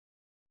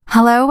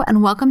Hello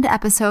and welcome to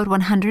episode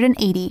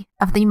 180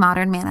 of The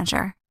Modern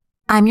Manager.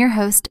 I'm your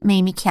host,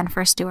 Mamie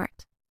Canfer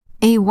Stewart.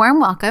 A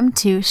warm welcome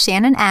to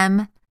Shannon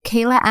M.,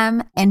 Kayla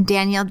M., and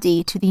Danielle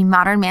D. to the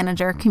Modern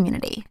Manager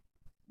community.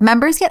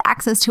 Members get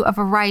access to a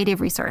variety of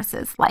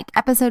resources like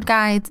episode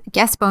guides,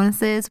 guest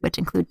bonuses, which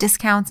include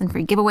discounts and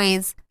free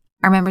giveaways,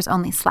 our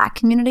members-only Slack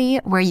community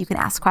where you can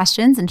ask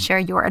questions and share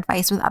your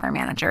advice with other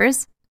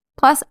managers,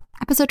 plus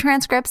episode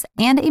transcripts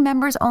and a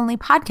members-only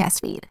podcast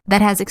feed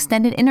that has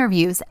extended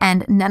interviews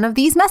and none of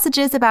these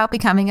messages about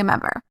becoming a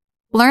member.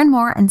 Learn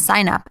more and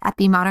sign up at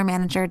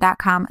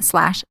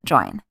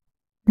themodernmanager.com/join.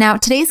 Now,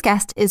 today's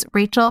guest is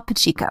Rachel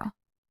Pacheco.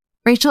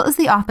 Rachel is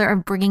the author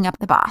of Bringing Up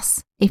the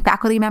Boss, a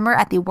faculty member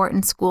at the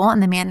Wharton School in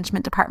the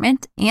Management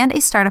Department, and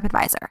a startup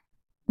advisor.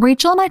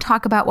 Rachel and I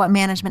talk about what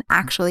management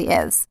actually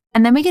is,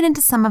 and then we get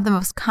into some of the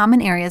most common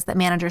areas that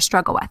managers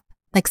struggle with,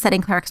 like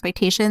setting clear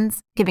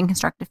expectations, giving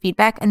constructive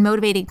feedback, and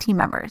motivating team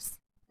members.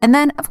 And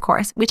then, of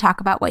course, we talk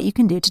about what you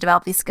can do to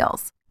develop these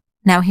skills.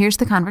 Now here's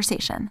the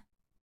conversation.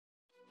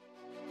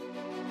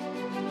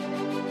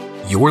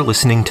 You're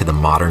listening to The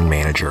Modern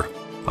Manager,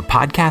 a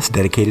podcast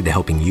dedicated to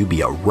helping you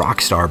be a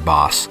rockstar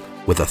boss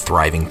with a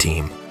thriving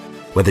team.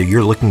 Whether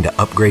you're looking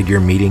to upgrade your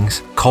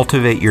meetings,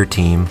 cultivate your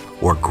team,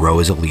 or grow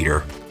as a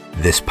leader,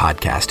 this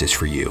podcast is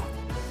for you.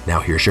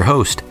 Now here's your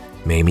host,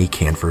 Mamie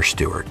Canfer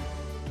Stewart.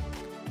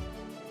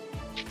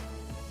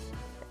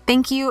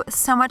 Thank you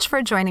so much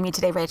for joining me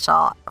today,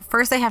 Rachel.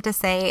 First, I have to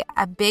say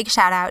a big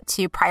shout out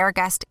to prior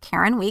guest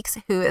Karen Weeks,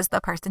 who is the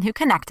person who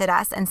connected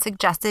us and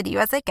suggested you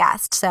as a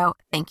guest. So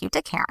thank you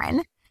to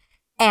Karen.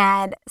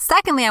 And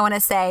secondly, I want to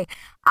say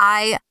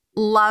I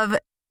love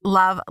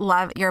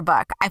your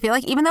book. I feel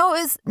like even though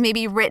it was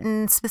maybe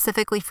written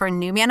specifically for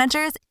new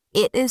managers,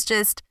 it is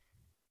just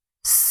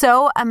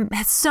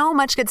has so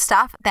much good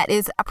stuff that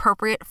is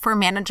appropriate for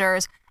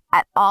managers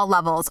at all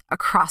levels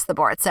across the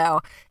board. So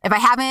if I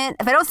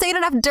don't say it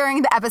enough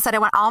during the episode, I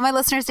want all my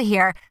listeners to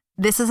hear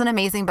this is an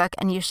amazing book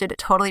and you should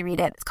totally read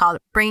it. It's called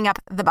Bringing Up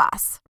the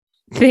Boss.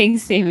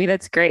 Thanks, Amy.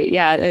 That's great.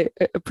 Yeah,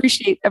 I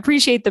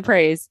appreciate the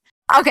praise.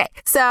 Okay,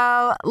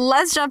 so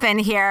let's jump in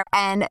here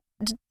and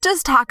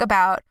just talk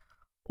about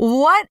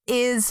what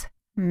is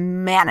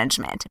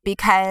management,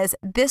 because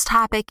this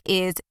topic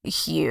is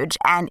huge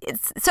and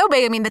it's so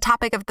big. I mean, the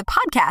topic of the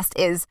podcast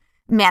is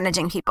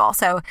managing people.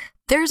 So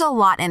there's a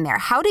lot in there.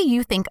 How do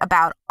you think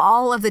about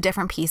all of the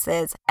different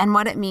pieces and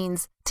what it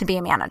means to be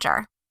a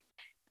manager?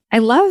 I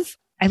love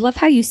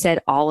how you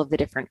said all of the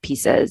different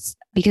pieces,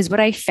 because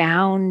what I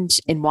found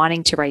in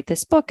wanting to write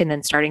this book and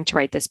then starting to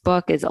write this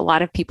book is a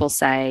lot of people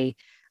say,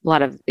 a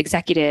lot of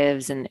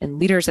executives and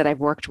leaders that I've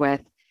worked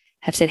with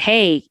have said,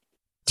 hey,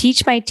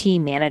 teach my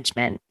team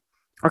management,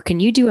 or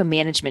can you do a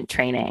management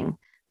training,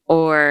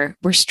 or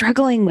we're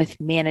struggling with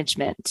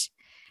management.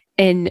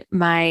 And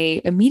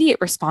my immediate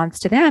response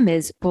to them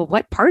is, well,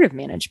 what part of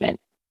management?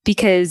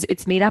 Because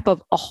it's made up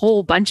of a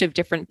whole bunch of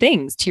different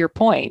things. To your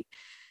point,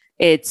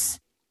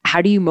 it's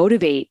how do you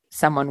motivate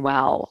someone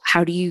well?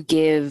 How do you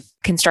give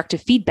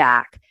constructive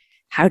feedback?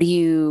 How do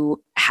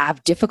you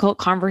have difficult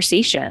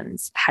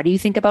conversations? How do you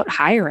think about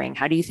hiring?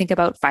 How do you think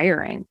about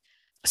firing?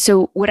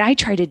 So what I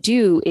try to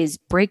do is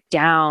break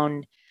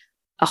down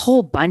a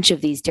whole bunch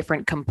of these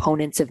different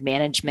components of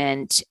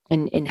management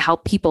and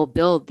help people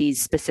build these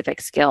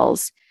specific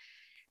skills.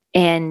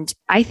 And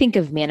I think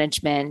of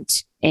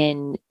management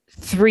in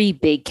three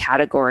big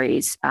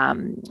categories, a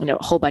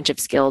whole bunch of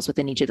skills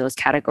within each of those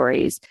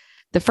categories.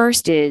 The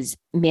first is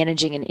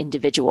managing an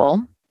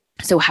individual.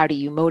 So how do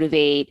you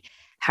motivate?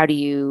 How do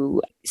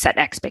you set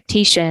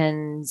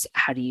expectations?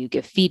 How do you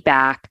give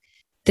feedback?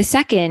 The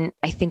second,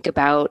 I think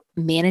about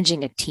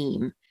managing a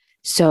team.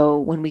 So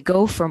when we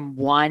go from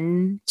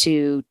 1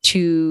 to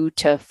 2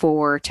 to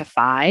 4 to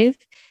 5,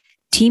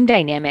 team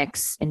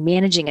dynamics and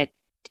managing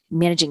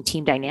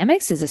team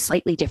dynamics is a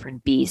slightly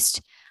different beast,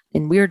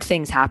 and weird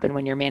things happen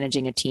when you're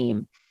managing a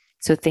team.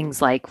 So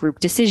things like group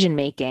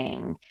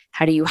decision-making,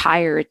 how do you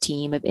hire a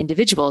team of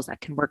individuals that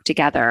can work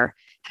together?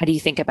 How do you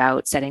think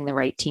about setting the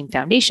right team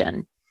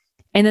foundation?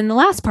 And then the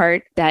last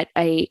part that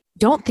I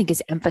don't think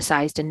is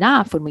emphasized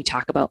enough when we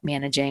talk about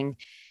managing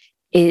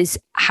is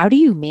how do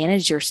you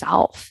manage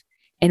yourself?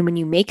 And when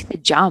you make the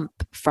jump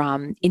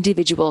from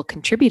individual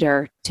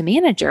contributor to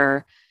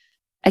manager,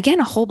 again,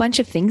 a whole bunch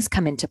of things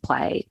come into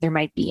play. There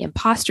might be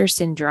imposter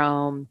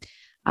syndrome.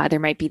 There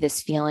might be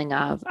this feeling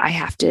of, I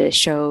have to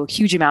show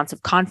huge amounts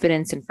of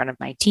confidence in front of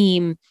my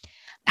team.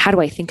 How do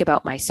I think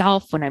about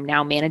myself when I'm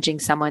now managing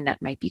someone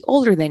that might be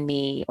older than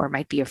me or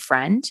might be a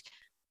friend?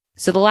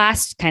 So the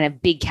last kind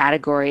of big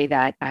category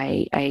that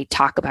I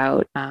talk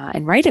about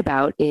and write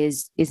about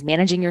is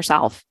managing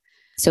yourself.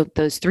 So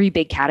those three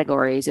big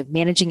categories of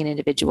managing an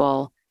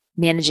individual,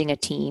 managing a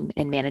team,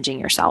 and managing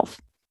yourself.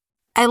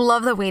 I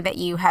love the way that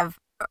you have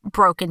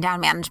broken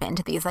down management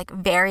into these like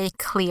very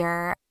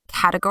clear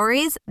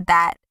categories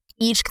that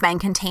each then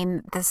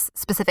contain this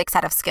specific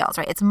set of skills,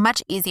 right? It's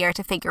much easier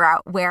to figure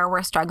out where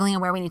we're struggling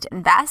and where we need to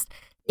invest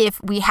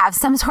if we have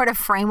some sort of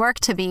framework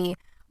to be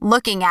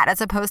looking at,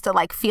 as opposed to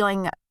like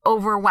feeling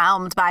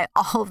overwhelmed by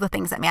all of the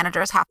things that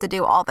managers have to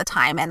do all the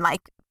time and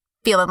like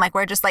feeling like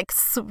we're just like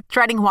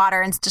treading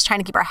water and just trying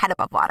to keep our head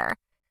above water.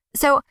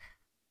 So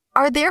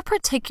are there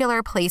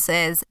particular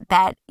places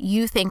that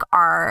you think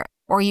are,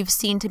 or you've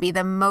seen to be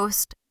the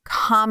most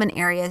common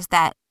areas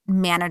that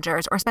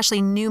managers, or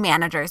especially new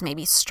managers,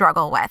 maybe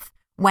struggle with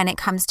when it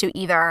comes to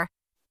either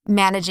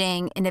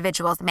managing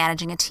individuals,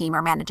 managing a team,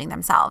 or managing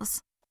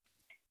themselves?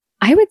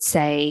 I would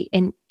say,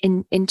 and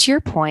to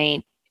your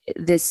point,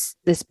 this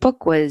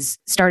book was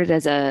started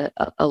as a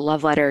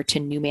love letter to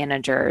new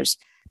managers.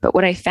 But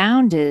what I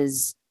found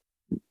is,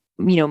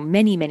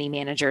 many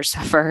managers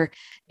suffer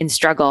and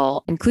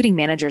struggle, including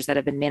managers that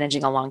have been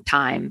managing a long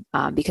time,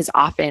 because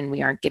often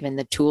we aren't given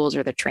the tools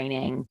or the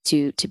training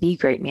to be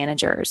great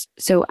managers.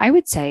 So I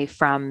would say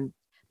from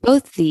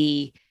both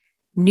the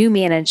new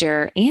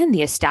manager and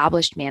the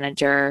established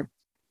manager,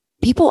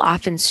 people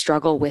often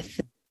struggle with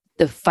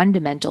the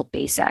fundamental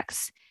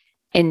basics.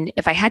 And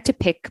if I had to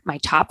pick my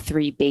top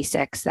 3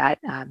 basics that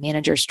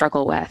managers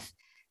struggle with,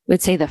 I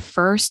would say the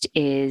first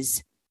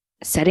is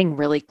setting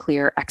really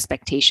clear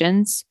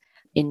expectations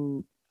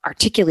in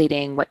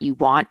articulating what you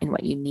want and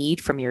what you need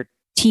from your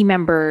team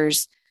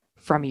members,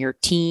 from your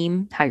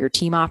team, how your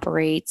team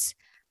operates,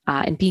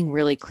 and being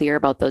really clear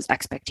about those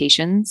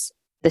expectations.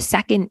 The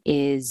second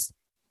is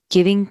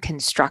giving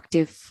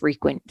constructive,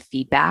 frequent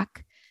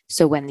feedback.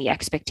 So when the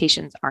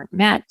expectations aren't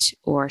met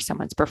or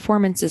someone's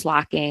performance is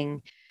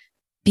lacking,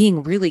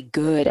 being really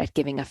good at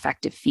giving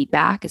effective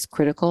feedback is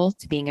critical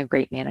to being a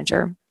great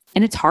manager.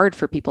 And it's hard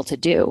for people to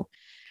do.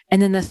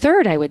 And then the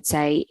third, I would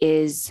say,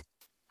 is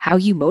how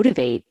you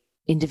motivate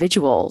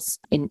individuals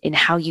in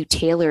how you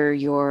tailor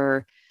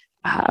your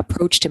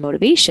approach to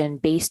motivation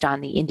based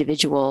on the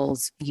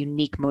individual's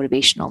unique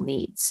motivational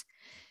needs.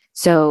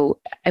 So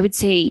I would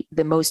say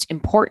the most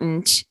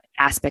important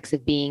aspects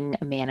of being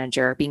a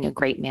manager, being a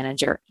great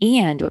manager,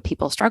 and what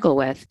people struggle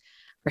with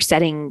are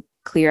setting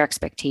clear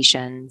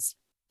expectations,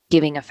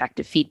 giving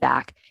effective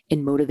feedback,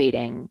 and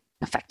motivating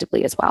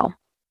effectively as well.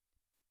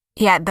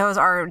 Yeah, those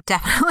are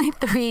definitely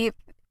 3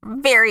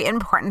 very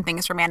important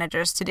things for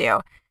managers to do.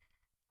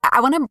 I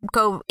want to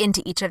go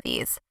into each of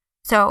these.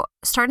 So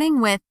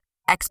starting with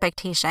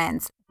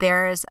expectations,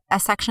 there's a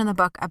section in the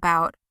book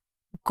about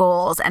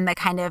goals and the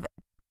kind of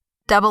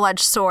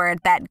double-edged sword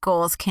that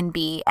goals can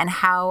be, and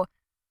how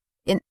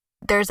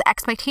there's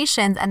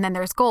expectations and then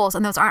there's goals,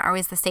 and those aren't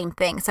always the same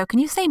thing. So can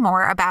you say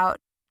more about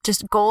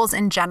just goals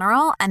in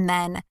general, and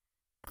then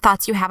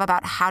thoughts you have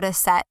about how to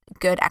set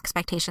good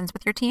expectations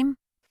with your team?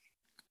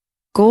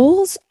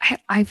 Goals,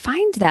 I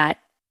find that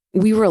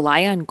we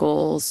rely on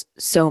goals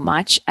so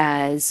much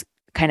as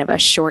kind of a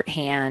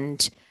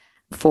shorthand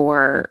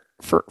for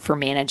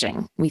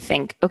managing. We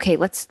think, okay,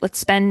 let's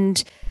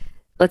have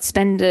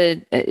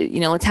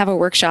a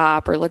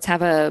workshop, or let's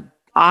have a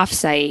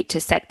offsite to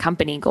set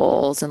company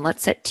goals, and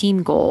let's set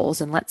team goals,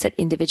 and let's set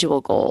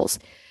individual goals.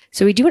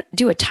 So we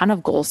do a ton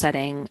of goal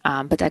setting,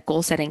 but that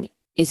goal setting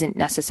isn't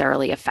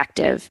necessarily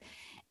effective.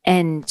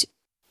 And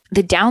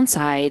the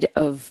downside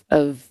of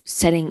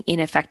setting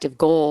ineffective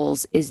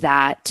goals is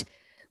that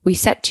we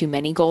set too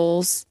many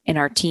goals and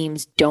our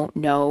teams don't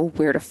know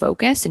where to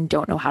focus and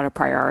don't know how to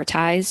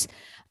prioritize.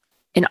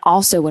 And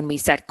also when we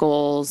set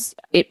goals,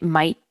 it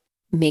might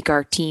make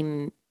our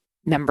team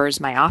members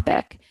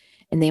myopic,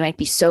 and they might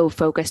be so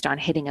focused on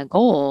hitting a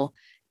goal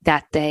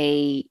that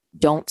they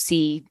don't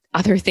see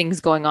other things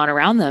going on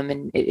around them.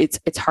 And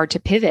it's hard to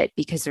pivot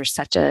because there's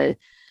such a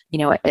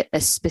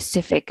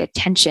specific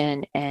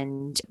attention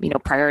and,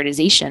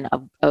 prioritization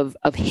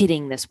of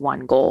hitting this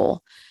one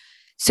goal.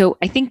 So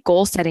I think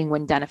goal setting,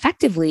 when done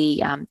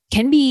effectively,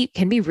 can be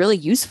really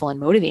useful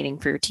and motivating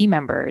for your team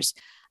members.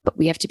 But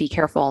we have to be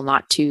careful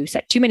not to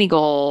set too many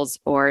goals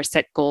or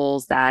set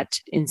goals that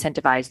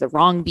incentivize the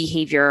wrong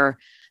behavior,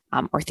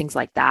 or things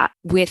like that.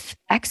 With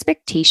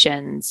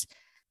expectations,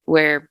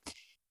 where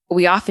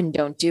we often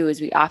don't do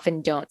is we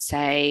often don't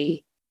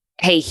say,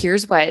 hey,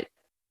 here's what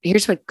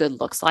good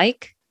looks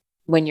like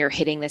when you're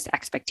hitting this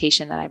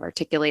expectation that I've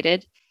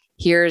articulated.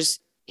 Here's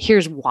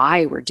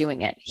why we're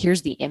doing it.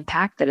 Here's the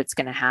impact that it's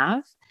going to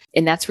have.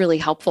 And that's really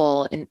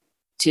helpful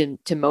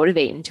to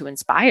motivate and to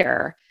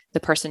inspire the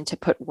person to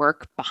put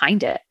work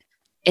behind it.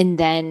 And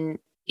then,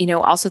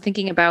 also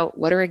thinking about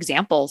what are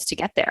examples to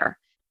get there.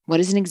 What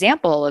is an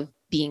example of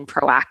being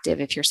proactive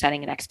if you're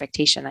setting an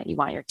expectation that you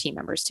want your team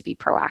members to be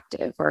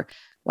proactive? Or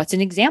what's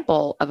an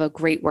example of a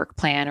great work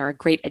plan or a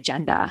great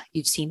agenda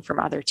you've seen from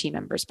other team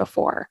members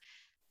before?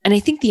 And I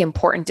think the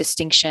important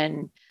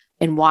distinction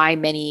and why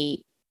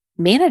many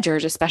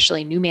managers,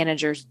 especially new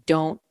managers,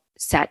 don't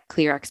set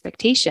clear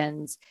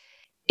expectations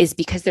is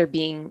because they're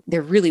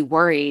really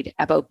worried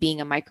about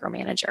being a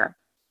micromanager,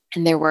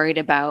 and they're worried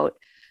about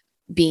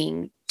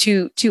being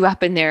too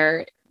up in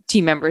their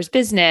team members'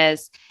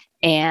 business.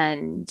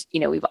 And,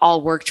 we've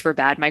all worked for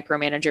bad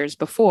micromanagers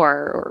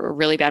before, or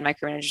really bad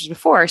micromanagers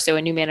before. So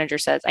a new manager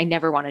says, I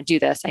never want to do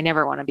this. I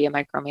never want to be a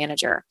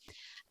micromanager.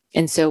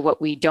 And so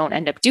what we don't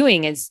end up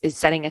doing is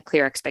setting a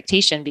clear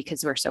expectation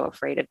because we're so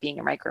afraid of being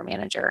a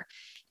micromanager.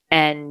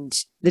 And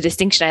the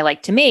distinction I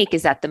like to make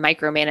is that the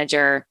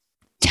micromanager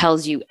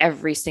tells you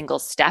every single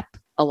step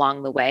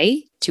along the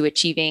way to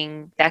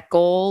achieving that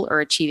goal or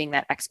achieving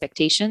that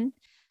expectation.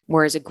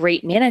 Whereas a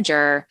great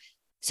manager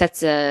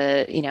sets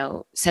a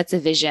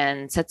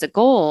vision, sets a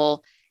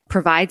goal,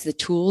 provides the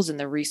tools and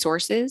the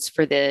resources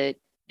for the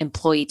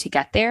employee to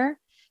get there,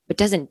 but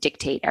doesn't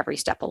dictate every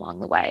step along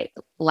the way.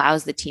 It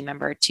allows the team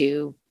member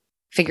to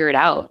figure it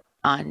out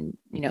on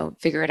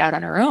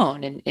her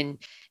own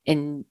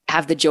and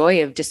have the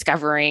joy of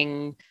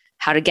discovering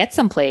how to get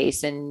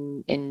someplace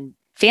and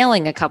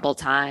failing a couple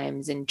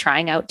times and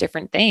trying out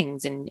different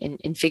things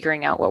and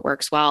figuring out what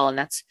works well. And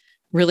that's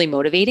really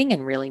motivating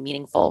and really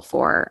meaningful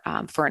for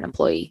an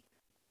employee.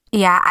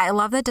 Yeah, I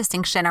love the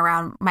distinction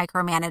around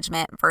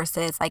micromanagement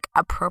versus like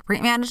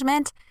appropriate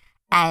management.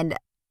 And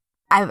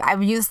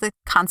I've used the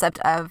concept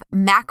of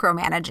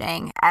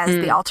macromanaging as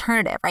the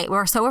alternative, right?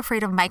 We're so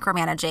afraid of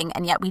micromanaging,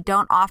 and yet we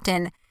don't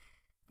often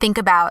think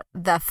about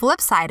the flip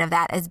side of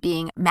that as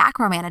being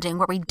macromanaging,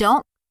 where we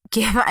don't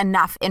give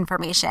enough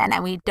information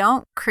and we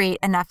don't create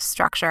enough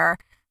structure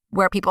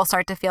where people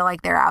start to feel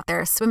like they're out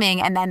there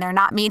swimming and then they're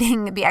not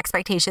meeting the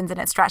expectations, and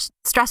it's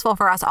stressful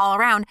for us all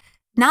around.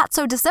 Not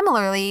so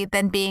dissimilarly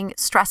than being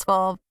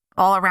stressful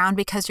all around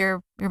because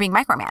you're being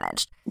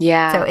micromanaged.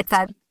 Yeah. So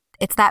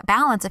it's that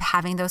balance of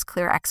having those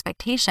clear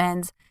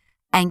expectations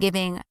and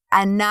giving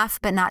enough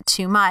but not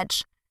too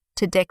much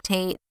to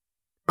dictate,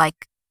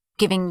 like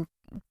giving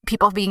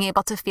people being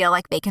able to feel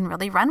like they can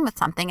really run with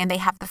something and they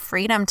have the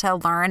freedom to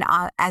learn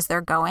as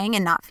they're going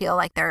and not feel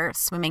like they're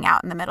swimming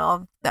out in the middle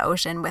of the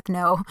ocean with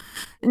no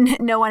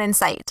one in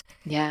sight.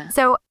 Yeah.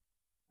 So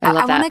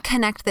I want to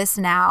connect this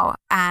now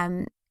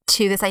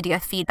to this idea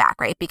of feedback,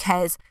 right?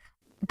 Because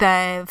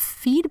the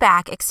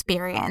feedback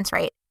experience,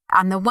 right?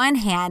 On the one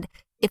hand,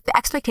 if the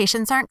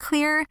expectations aren't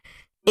clear,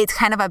 it's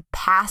kind of a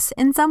pass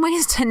in some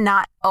ways to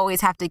not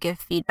always have to give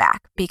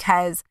feedback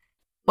because,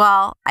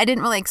 well, I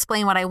didn't really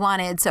explain what I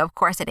wanted, so of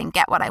course I didn't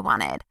get what I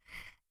wanted.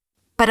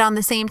 But on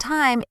the same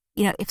time,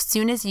 if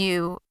soon as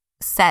you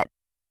set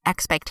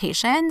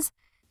expectations,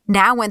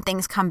 now when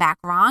things come back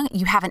wrong,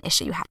 you have an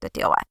issue you have to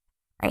deal with.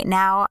 Right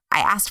now, I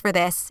asked for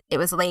this, it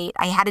was late.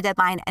 I had a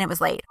deadline and it was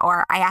late.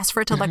 Or I asked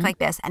for it to look like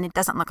this and it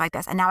doesn't look like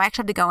this. And now I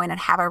actually have to go in and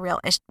have a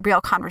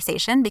real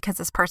conversation because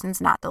this person's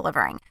not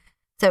delivering.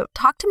 So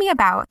talk to me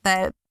about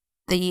the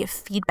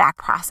feedback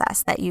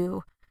process that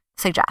you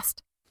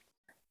suggest.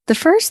 The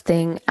first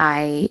thing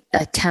I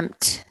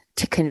attempt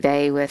to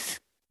convey with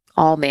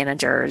all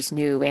managers,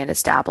 new and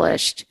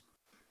established,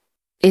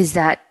 is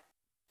that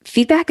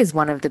feedback is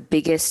one of the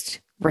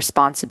biggest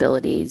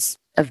responsibilities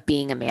of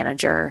being a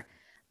manager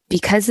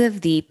because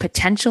of the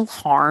potential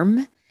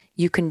harm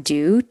you can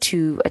do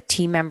to a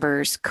team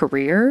member's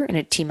career and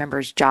a team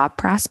member's job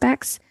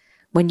prospects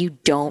when you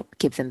don't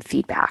give them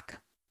feedback.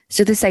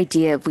 So this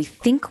idea of we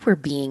think we're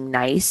being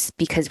nice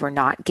because we're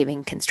not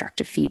giving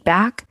constructive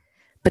feedback,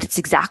 but it's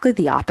exactly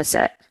the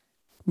opposite.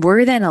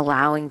 We're then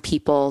allowing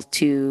people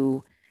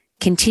to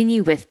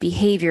continue with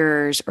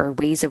behaviors or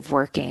ways of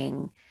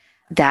working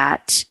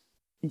that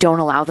don't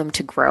allow them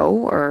to grow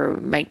or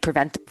might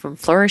prevent them from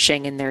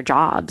flourishing in their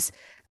jobs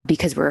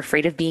because we're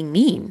afraid of being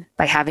mean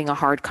by having a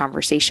hard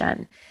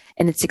conversation.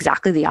 And it's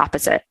exactly the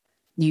opposite.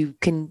 You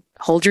can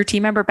hold your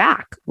team member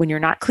back when you're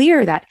not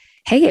clear that,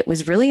 hey, it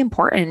was really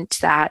important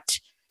that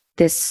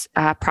this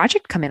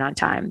project come in on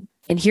time.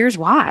 And here's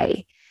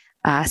why,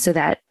 so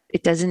that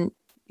it doesn't,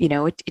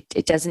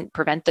 it doesn't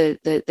prevent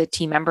the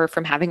team member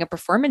from having a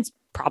performance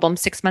problem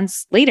 6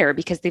 months later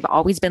because they've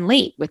always been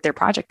late with their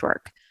project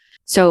work.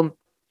 So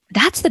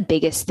that's the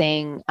biggest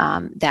thing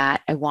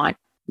that I want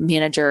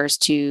managers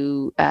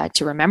to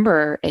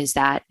remember, is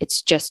that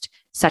it's just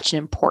such an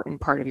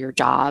important part of your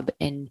job,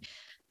 and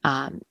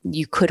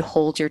you could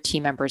hold your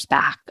team members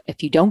back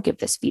if you don't give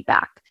this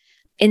feedback.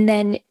 And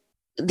then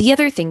the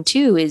other thing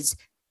too is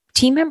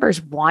team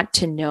members want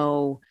to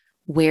know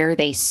where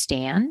they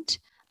stand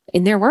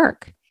in their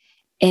work,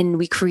 and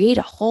we create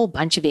a whole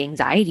bunch of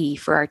anxiety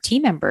for our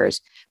team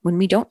members when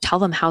we don't tell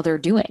them how they're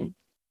doing.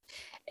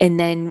 And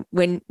then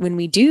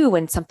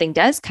when something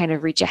does kind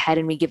of reach ahead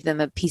and we give them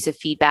a piece of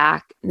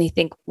feedback and they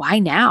think, why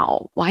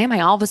now? Why am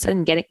I all of a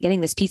sudden getting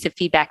this piece of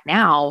feedback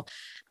now?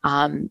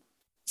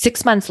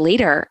 6 months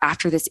later,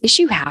 after this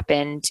issue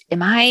happened,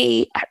 am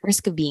I at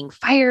risk of being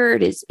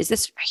fired? Is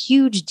this a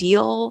huge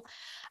deal?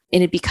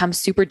 And it becomes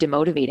super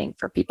demotivating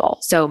for people.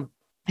 So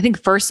I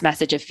think first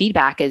message of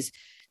feedback is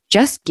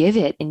just give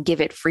it, and give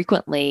it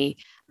frequently,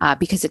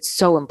 because it's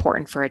so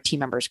important for a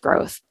team member's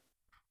growth.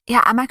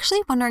 Yeah, I'm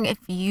actually wondering if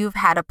you've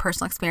had a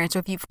personal experience or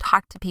if you've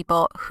talked to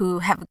people who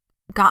have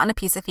gotten a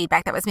piece of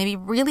feedback that was maybe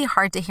really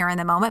hard to hear in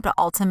the moment, but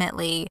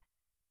ultimately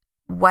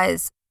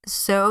was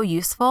so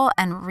useful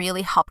and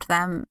really helped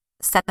them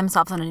set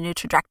themselves on a new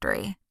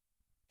trajectory.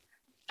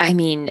 I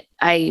mean,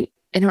 I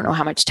don't know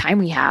how much time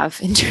we have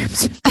in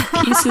terms of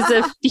the pieces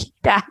of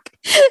feedback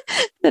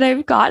that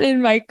I've gotten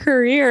in my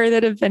career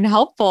that have been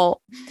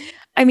helpful.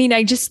 I mean,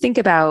 I just think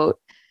about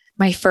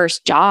my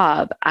first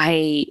job.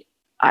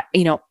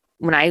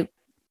 When I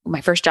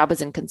my first job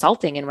was in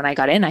consulting. And when I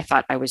got in, I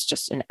thought I was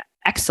just an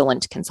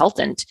excellent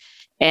consultant.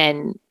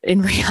 And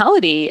in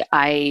reality,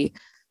 I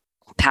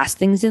passed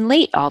things in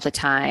late all the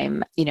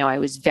time. I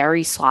was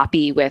very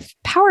sloppy with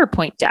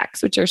PowerPoint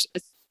decks, which are,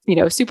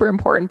 super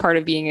important part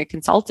of being a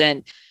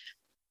consultant.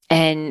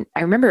 And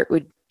I remember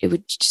it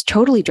would just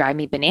totally drive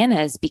me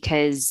bananas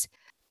because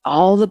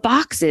all the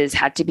boxes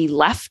had to be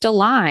left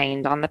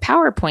aligned on the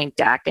PowerPoint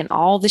deck and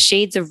all the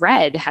shades of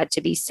red had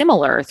to be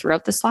similar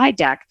throughout the slide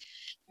deck.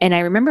 And I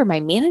remember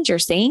my manager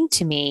saying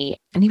to me,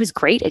 and he was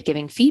great at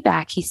giving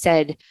feedback. He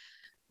said,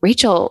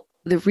 Rachel,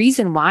 the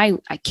reason why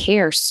I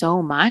care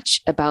so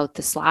much about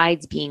the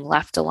slides being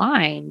left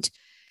aligned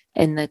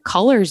and the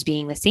colors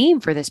being the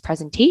same for this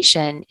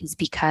presentation is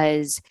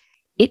because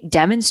it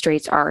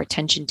demonstrates our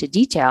attention to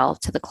detail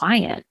to the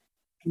client.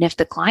 And if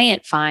the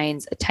client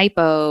finds a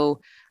typo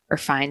or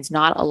finds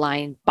not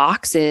aligned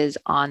boxes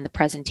on the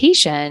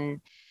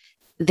presentation,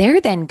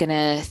 they're then going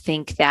to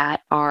think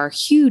that our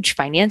huge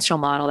financial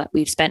model that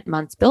we've spent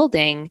months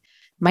building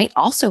might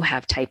also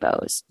have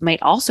typos,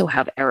 might also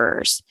have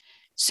errors.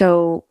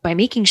 So by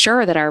making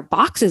sure that our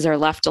boxes are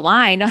left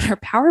aligned on our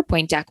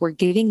PowerPoint deck, we're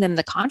giving them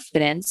the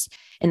confidence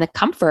and the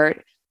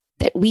comfort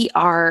that we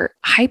are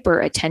hyper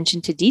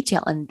attention to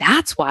detail. And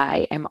that's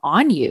why I'm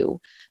on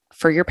you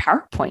for your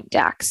PowerPoint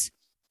decks.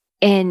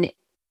 And,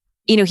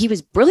 he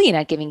was brilliant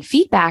at giving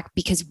feedback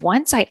because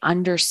once I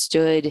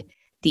understood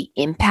the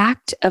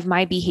impact of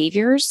my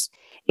behaviors,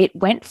 it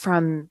went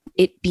from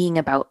it being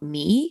about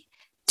me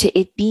to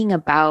it being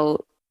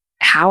about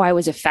how I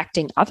was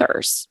affecting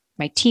others,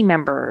 my team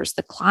members,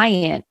 the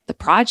client, the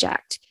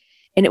project.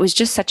 And it was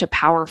just such a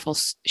powerful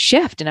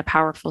shift and a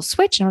powerful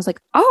switch. And I was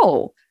like,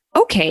 oh,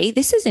 okay,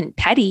 this isn't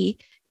petty.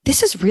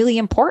 This is really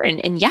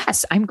important. And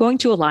yes, I'm going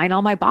to align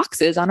all my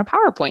boxes on a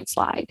PowerPoint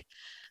slide.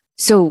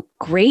 So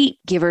great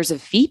givers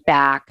of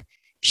feedback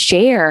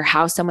share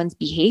how someone's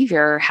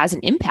behavior has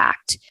an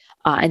impact.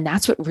 And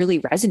that's what really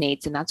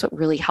resonates. And that's what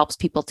really helps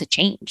people to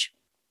change.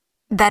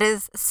 That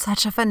is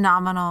such a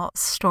phenomenal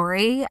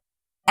story.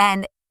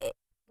 And it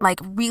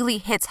really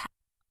hits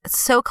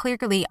so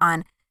clearly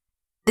on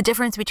the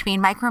difference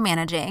between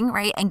micromanaging,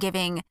 right, and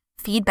giving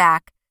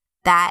feedback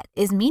that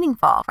is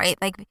meaningful, right?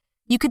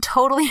 You could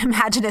totally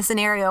imagine a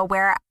scenario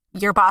where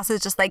your boss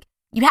is just like,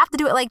 you have to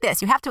do it like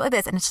this. You have to do it like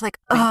this. And it's just like,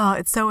 oh,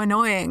 it's so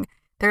annoying.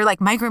 They're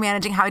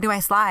micromanaging how I do my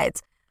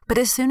slides. But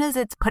as soon as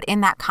it's put in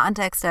that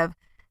context of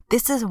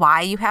this is why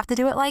you have to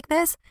do it like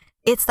this,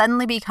 it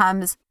suddenly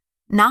becomes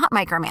not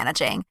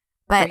micromanaging,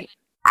 but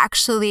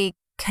actually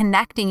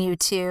connecting you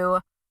to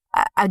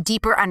a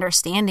deeper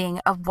understanding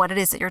of what it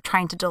is that you're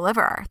trying to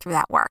deliver through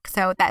that work.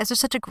 So that is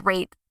just such a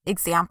great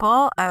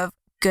example of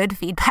good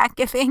feedback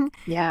giving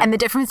and the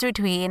difference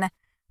between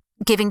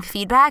giving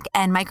feedback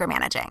and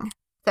micromanaging.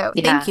 So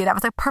thank you. That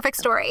was a perfect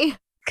story.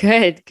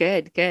 Good.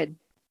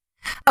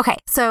 Okay,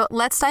 so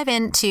let's dive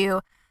into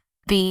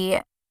the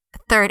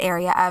third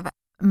area of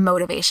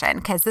motivation,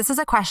 because this is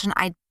a question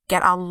I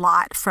get a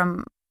lot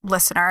from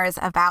listeners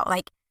about,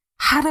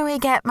 how do I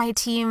get my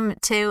team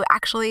to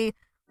actually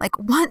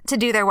want to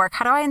do their work?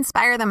 How do I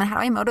inspire them and how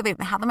do I motivate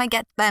them? How do I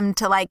get them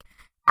to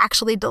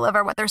actually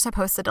deliver what they're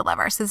supposed to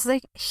deliver? So this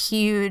is a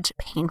huge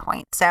pain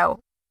point. So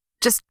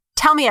just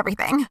tell me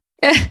everything.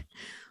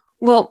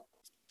 Well,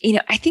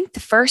 I think the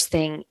first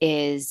thing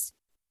is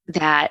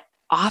that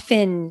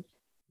often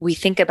we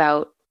think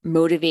about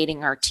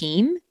motivating our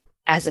team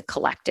as a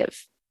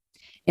collective.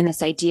 And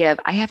this idea of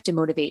I have to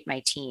motivate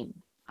my team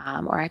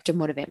or I have to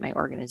motivate my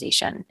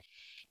organization.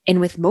 And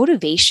with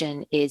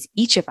motivation is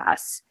each of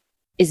us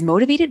is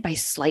motivated by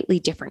slightly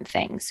different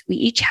things. We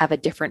each have a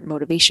different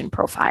motivation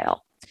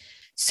profile.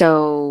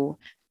 So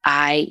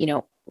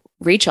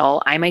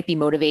Rachel, I might be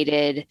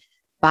motivated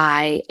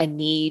by a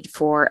need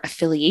for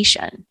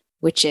affiliation,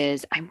 which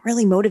is I'm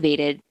really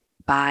motivated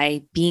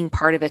by being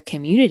part of a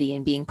community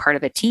and being part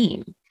of a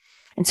team.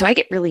 And so I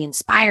get really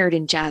inspired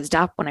and jazzed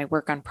up when I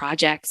work on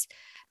projects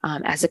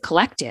as a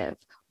collective,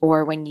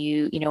 or when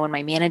when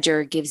my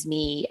manager gives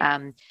me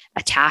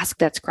a task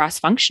that's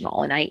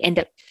cross-functional and I end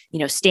up,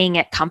 staying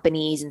at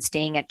companies and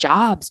staying at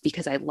jobs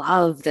because I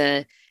love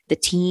the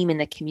team and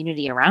the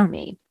community around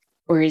me.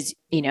 Whereas,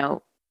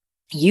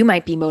 you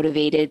might be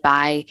motivated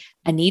by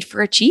a need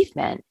for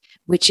achievement,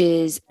 which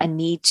is a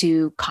need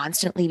to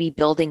constantly be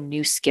building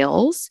new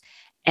skills.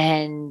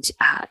 And,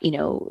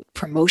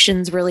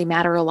 promotions really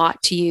matter a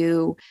lot to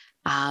you.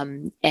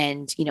 And,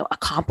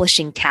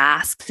 accomplishing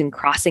tasks and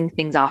crossing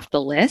things off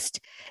the list,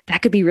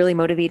 that could be really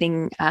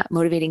motivating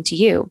to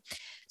you.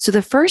 So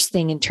the first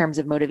thing in terms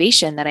of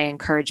motivation that I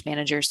encourage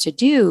managers to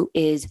do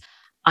is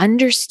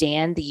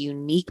understand the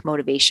unique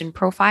motivation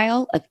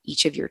profile of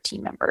each of your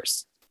team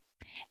members.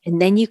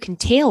 And then you can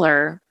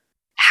tailor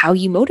how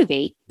you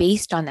motivate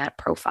based on that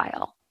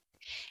profile.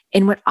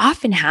 And what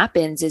often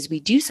happens is we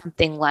do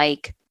something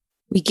like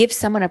we give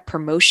someone a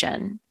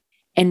promotion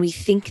and we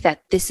think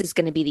that this is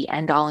going to be the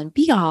end all and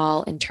be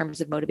all in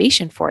terms of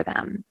motivation for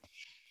them.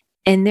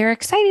 And they're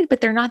excited,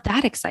 but they're not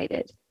that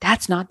excited.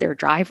 That's not their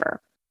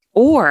driver.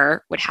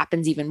 Or what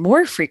happens even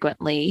more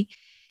frequently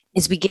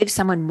is we give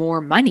someone more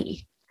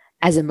money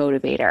as a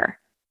motivator.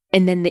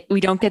 And then we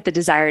don't get the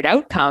desired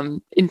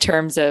outcome in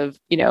terms of,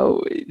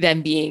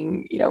 them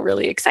being,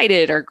 really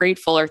excited or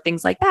grateful or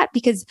things like that,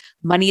 because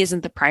money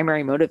isn't the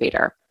primary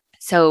motivator.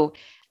 So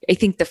I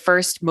think the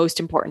first most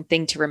important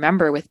thing to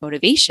remember with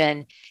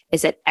motivation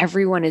is that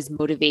everyone is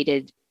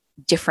motivated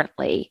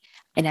differently.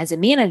 And as a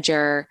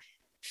manager,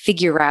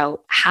 figure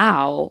out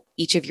how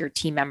each of your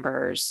team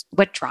members,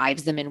 what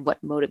drives them and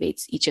what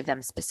motivates each of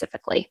them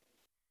specifically.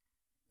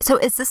 So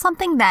is this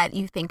something that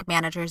you think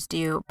managers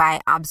do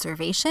by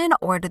observation,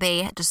 or do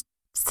they just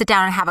sit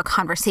down and have a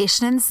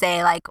conversation and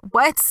say, like,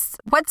 what's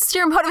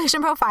your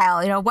motivation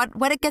profile?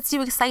 What it gets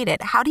you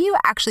excited? How do you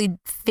actually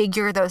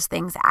figure those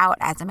things out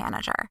as a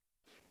manager?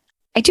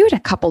 I do it a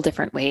couple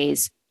different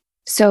ways.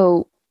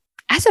 So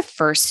as a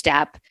first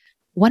step,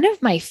 one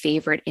of my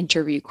favorite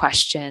interview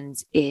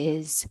questions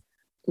is,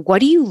 what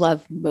do you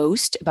love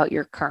most about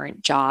your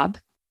current job?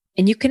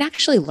 And you can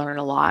actually learn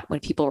a lot when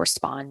people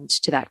respond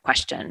to that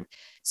question.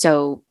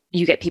 So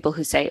you get people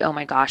who say, oh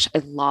my gosh,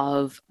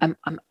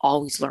 I'm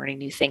always learning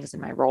new things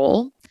in my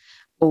role.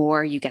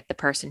 Or you get the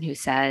person who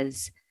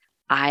says,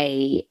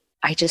 I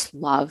just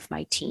love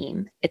my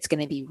team. It's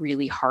going to be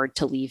really hard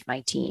to leave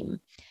my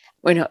team.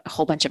 Or a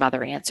whole bunch of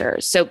other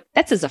answers. So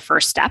that's as a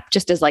first step,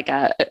 just as like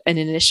an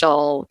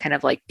initial kind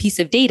of like piece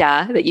of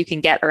data that you can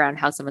get around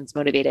how someone's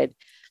motivated.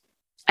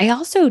 I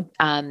also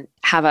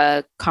have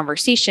a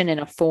conversation in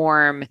a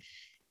form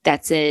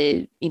that's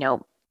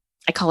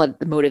I call it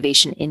the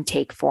motivation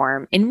intake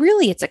form. And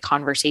really it's a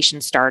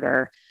conversation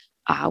starter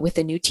with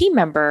a new team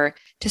member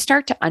to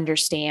start to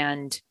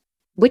understand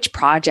which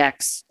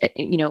projects,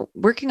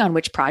 working on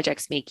which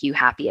projects make you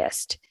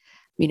happiest.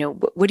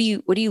 What do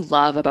you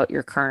love about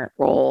your current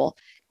role?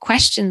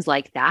 Questions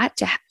like that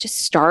to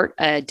start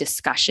a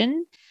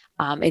discussion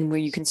and where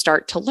you can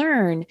start to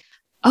learn,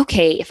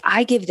 okay, if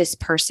I give this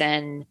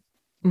person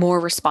more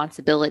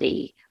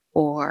responsibility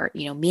or,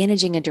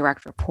 managing a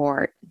direct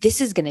report,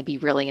 this is going to be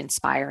really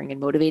inspiring and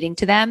motivating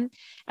to them,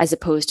 as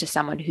opposed to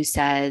someone who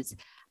says,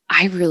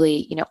 I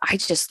really, I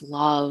just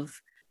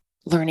love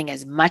learning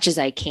as much as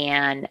I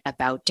can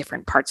about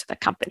different parts of the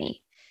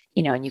company,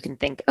 and you can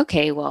think,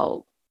 okay,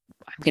 well,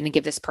 I'm going to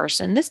give this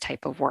person this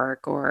type of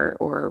work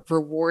or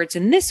rewards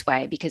in this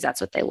way because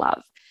that's what they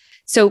love.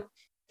 So,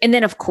 and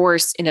then of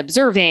course, in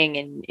observing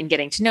and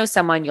getting to know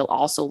someone, you'll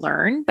also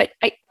learn. But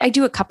I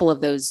do a couple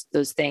of those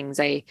things.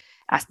 I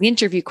ask the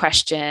interview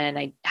question.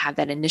 I have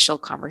that initial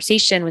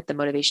conversation with the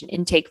motivation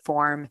intake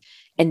form,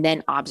 and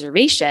then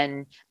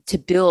observation to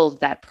build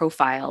that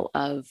profile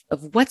of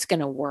what's going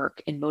to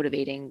work in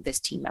motivating this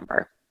team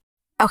member.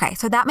 Okay,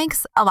 so that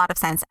makes a lot of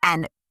sense.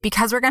 And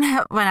because we're going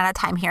to run out of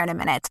time here in a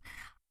minute,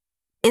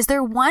 is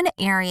there one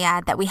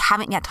area that we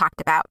haven't yet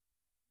talked about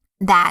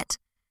that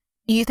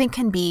you think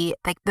can be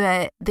like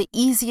the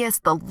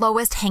easiest, the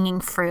lowest hanging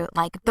fruit,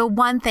 like the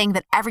one thing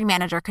that every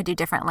manager could do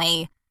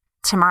differently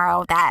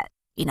tomorrow that,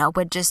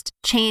 would just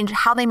change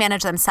how they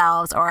manage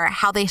themselves or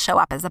how they show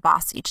up as a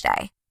boss each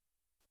day?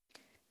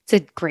 It's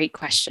a great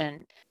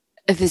question.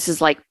 This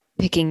is like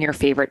picking your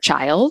favorite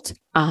child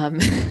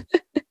in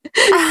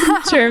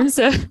terms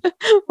of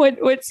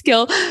what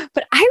skill,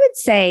 but I would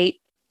say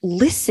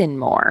listen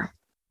more.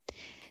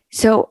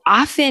 So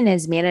often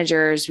as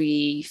managers,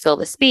 we fill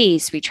the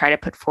space, we try to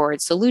put forward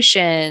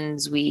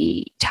solutions,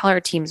 we tell our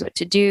teams what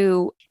to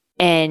do.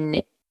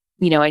 And,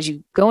 as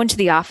you go into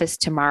the office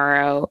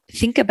tomorrow,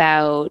 think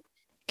about,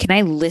 can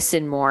I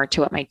listen more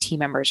to what my team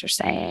members are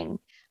saying?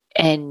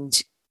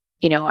 And,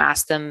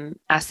 ask them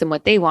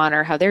what they want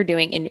or how they're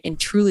doing and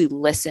truly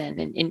listen.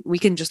 And we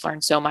can just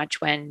learn so much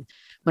when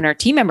our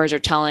team members are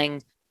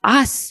telling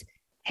us,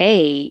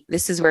 hey,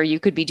 this is where you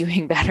could be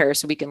doing better.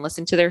 So we can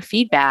listen to their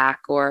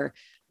feedback or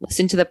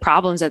listen to the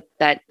problems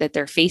that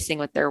they're facing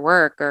with their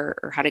work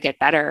or how to get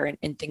better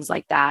and things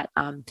like that,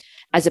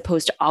 as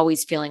opposed to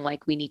always feeling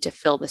like we need to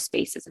fill the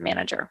space as a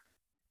manager.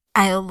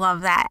 I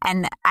love that.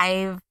 And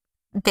I've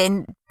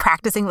been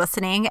practicing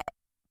listening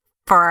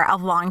for a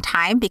long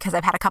time because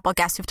I've had a couple of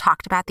guests who've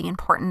talked about the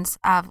importance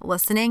of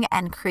listening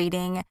and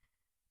creating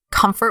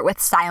comfort with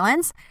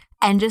silence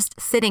and just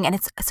sitting. And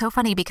it's so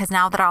funny because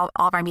now that all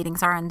of our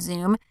meetings are on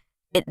Zoom,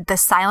 the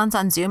silence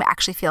on Zoom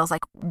actually feels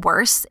like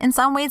worse in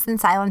some ways than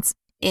silence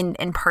in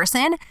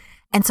person.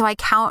 And so I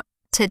count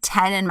to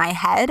 10 in my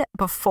head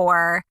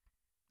before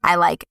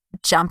I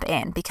jump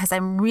in because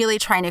I'm really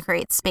trying to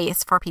create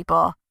space for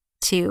people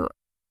to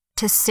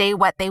say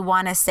what they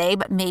want to say,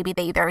 but maybe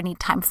they either need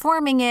time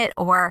forming it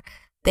or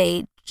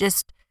they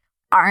just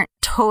aren't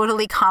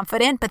totally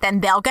confident, but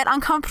then they'll get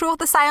uncomfortable with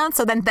the silence.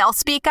 So then they'll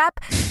speak up.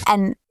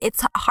 And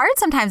it's hard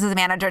sometimes as a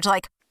manager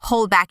to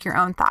hold back your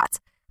own thoughts,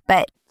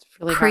 but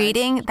really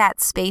creating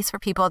that space for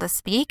people to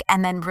speak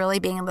and then really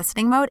being in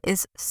listening mode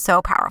is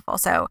so powerful.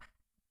 So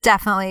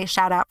definitely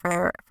shout out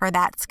for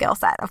that skill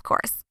set, of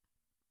course.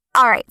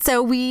 All right.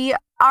 So we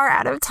are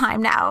out of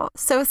time now.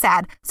 So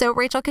sad. So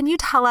Rachel, can you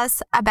tell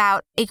us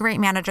about a great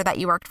manager that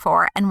you worked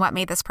for and what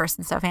made this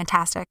person so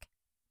fantastic?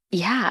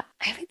 Yeah,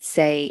 I would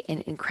say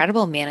an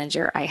incredible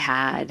manager I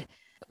had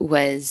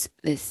was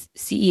this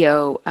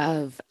CEO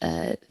of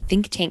a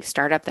think tank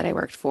startup that I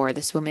worked for,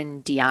 this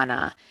woman,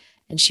 Diana.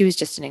 And she was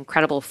just an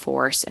incredible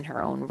force in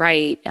her own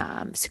right,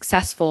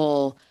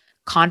 successful,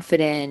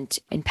 confident,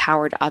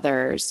 empowered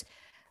others.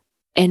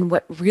 And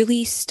what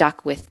really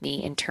stuck with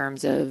me in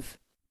terms of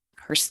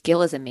her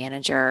skill as a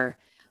manager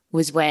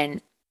was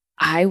when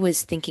I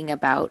was thinking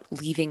about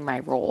leaving my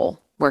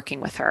role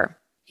working with her.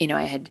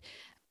 I had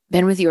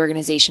been with the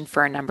organization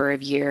for a number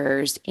of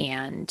years,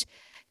 and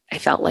I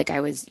felt like I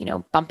was,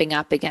 bumping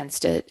up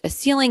against a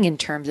ceiling in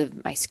terms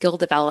of my skill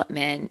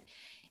development.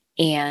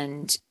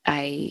 And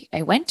I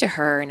went to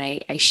her and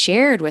I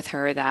shared with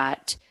her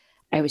that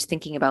I was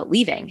thinking about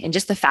leaving. And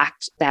just the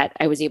fact that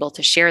I was able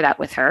to share that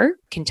with her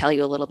can tell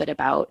you a little bit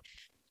about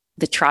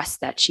the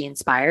trust that she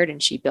inspired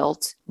and she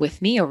built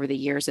with me over the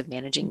years of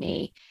managing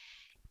me.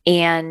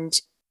 And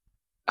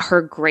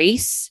her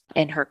grace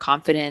and her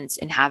confidence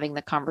in having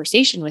the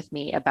conversation with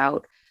me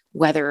about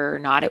whether or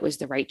not it was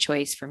the right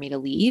choice for me to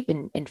leave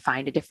and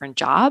find a different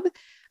job,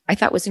 I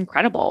thought was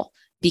incredible,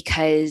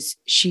 because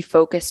she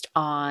focused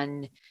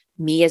on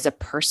me as a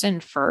person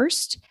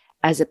first,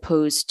 as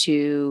opposed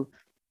to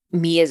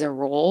me as a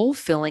role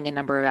filling a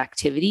number of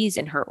activities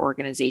in her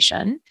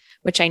organization,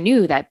 which I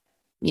knew that,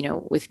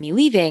 with me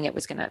leaving, it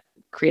was going to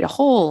create a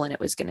hole and it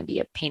was going to be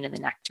a pain in the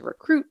neck to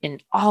recruit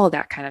and all of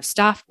that kind of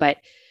stuff. But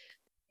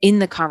in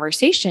the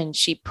conversation,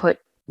 she put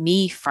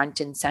me front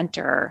and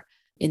center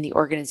in the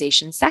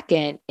organization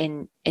second,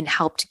 and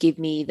helped give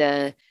me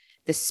the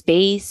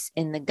space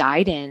and the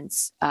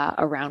guidance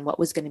around what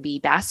was going to be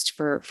best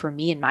for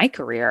me and my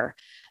career.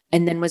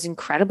 And then was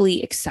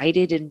incredibly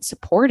excited and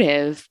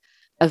supportive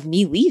of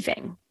me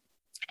leaving.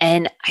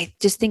 And I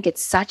just think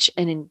it's such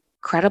an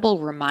incredible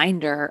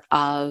reminder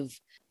of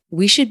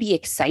we should be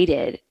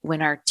excited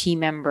when our team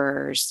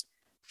members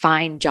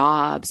find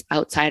jobs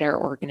outside our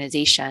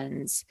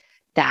organizations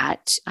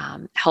that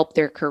help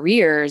their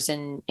careers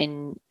and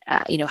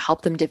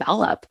help them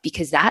develop,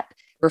 because that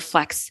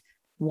reflects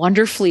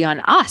wonderfully on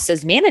us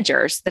as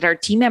managers, that our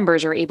team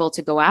members are able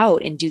to go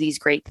out and do these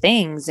great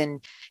things. And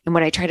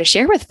what I try to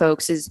share with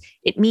folks is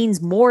it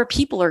means more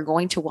people are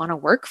going to want to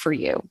work for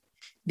you,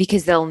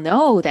 because they'll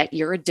know that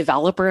you're a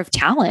developer of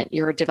talent,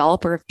 you're a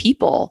developer of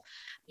people,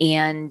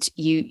 and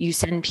you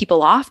send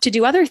people off to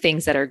do other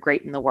things that are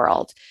great in the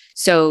world.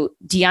 So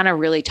Deanna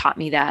really taught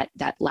me that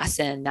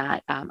lesson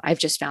that I've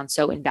just found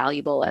so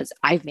invaluable as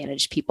I've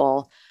managed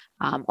people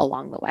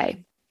along the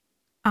way.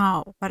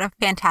 Oh, what a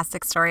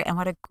fantastic story, and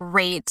what a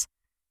great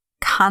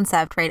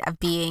concept, right, of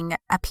being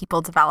a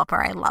people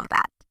developer. I love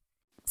that.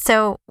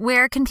 So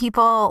where can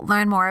people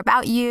learn more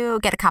about you,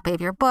 get a copy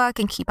of your book,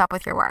 and keep up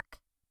with your work?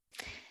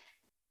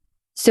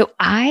 So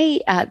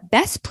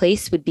best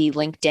place would be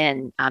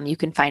LinkedIn. You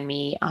can find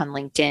me on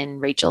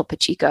LinkedIn, Rachel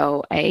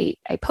Pacheco. I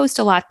post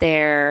a lot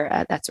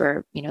there. That's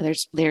where,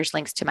 there's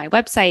links to my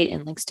website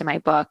and links to my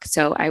book.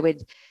 So I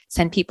would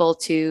send people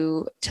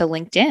to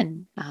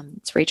LinkedIn.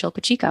 It's Rachel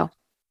Pacheco.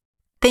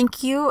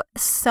 Thank you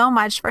so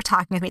much for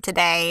talking with me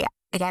today.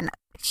 Again,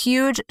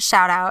 huge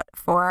shout out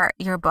for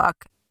your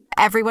book.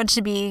 Everyone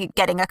should be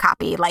getting a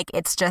copy.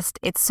 It's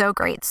so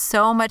great.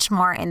 So much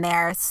more in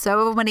there.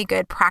 So many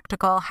good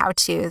practical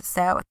how-tos.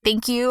 So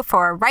thank you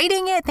for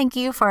writing it. Thank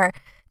you for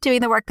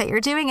doing the work that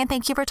you're doing. And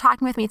thank you for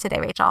talking with me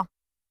today, Rachel.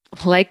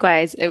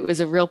 Likewise. It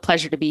was a real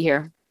pleasure to be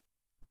here.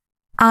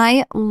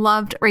 I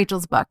loved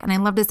Rachel's book and I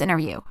loved this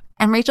interview.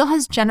 And Rachel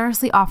has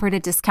generously offered a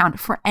discount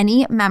for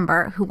any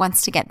member who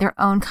wants to get their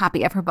own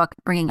copy of her book,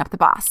 Bringing Up the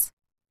Boss.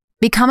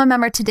 Become a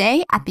member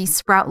today at the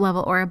Sprout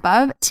level or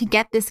above to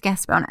get this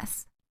guest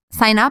bonus.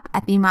 Sign up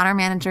at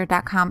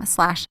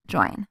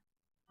themodernmanager.com/join.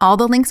 All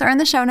the links are in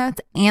the show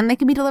notes, and they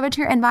can be delivered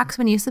to your inbox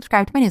when you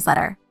subscribe to my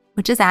newsletter,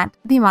 which is at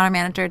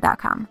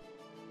themodernmanager.com.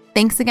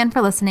 Thanks again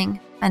for listening.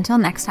 Until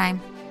next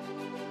time.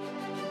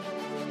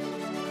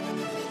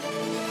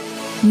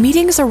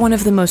 Meetings are one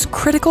of the most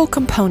critical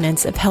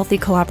components of healthy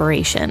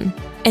collaboration,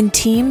 and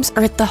teams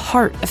are at the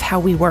heart of how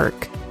we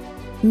work.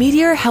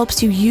 Meteor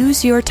helps you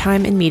use your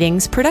time in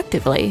meetings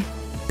productively,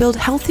 build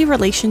healthy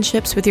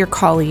relationships with your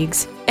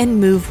colleagues, and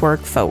move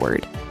work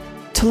forward.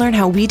 To learn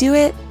how we do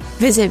it,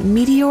 visit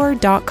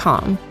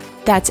meteor.com.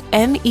 That's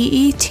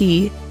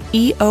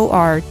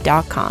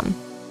MEETEOR.com.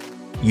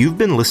 You've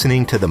been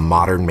listening to The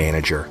Modern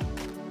Manager.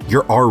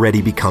 You're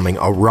already becoming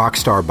a rock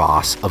star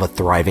boss of a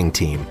thriving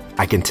team,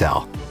 I can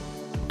tell.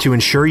 To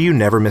ensure you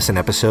never miss an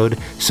episode,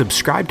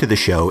 subscribe to the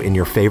show in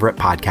your favorite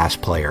podcast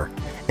player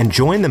and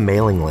join the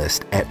mailing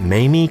list at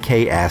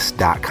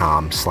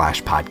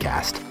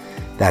mamieks.com/podcast.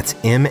 That's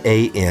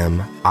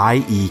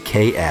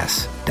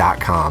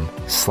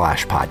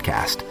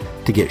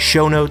MAMIEKS.com/podcast to get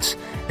show notes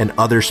and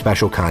other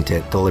special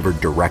content delivered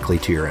directly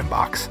to your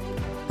inbox.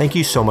 Thank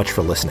you so much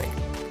for listening.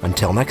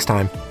 Until next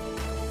time.